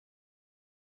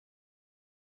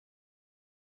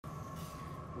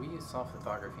We use soft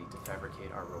lithography to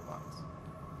fabricate our robots.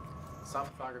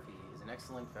 Soft lithography is an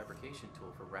excellent fabrication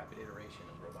tool for rapid iteration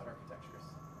of robot architectures.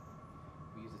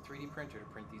 We use a 3D printer to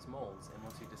print these molds, and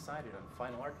once we've decided on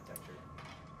final architecture,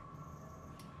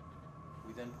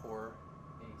 we then pour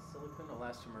a silicone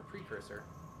elastomer precursor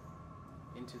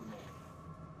into the mold.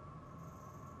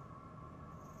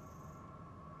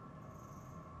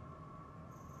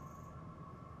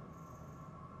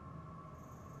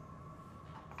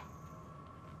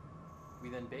 We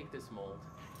then bake this mold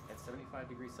at 75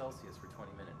 degrees Celsius for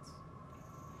 20 minutes.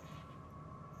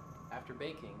 After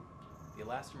baking, the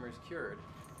elastomer is cured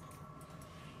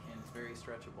and it's very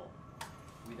stretchable.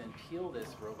 We then peel this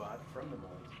robot from the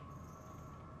mold.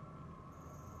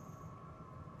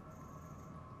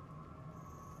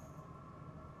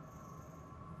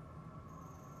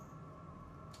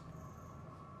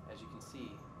 As you can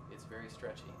see, it's very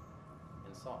stretchy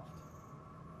and soft.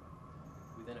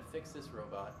 We then affix this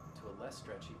robot to a less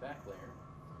stretchy back layer,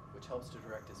 which helps to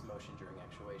direct its motion during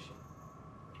actuation.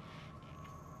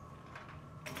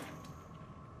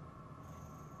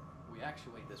 We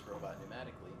actuate this robot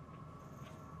pneumatically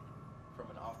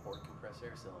from an off-board compressed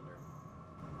air cylinder.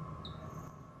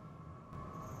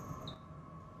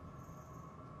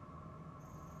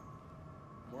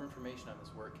 More information on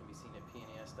this work can be seen at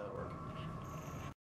pnas.org.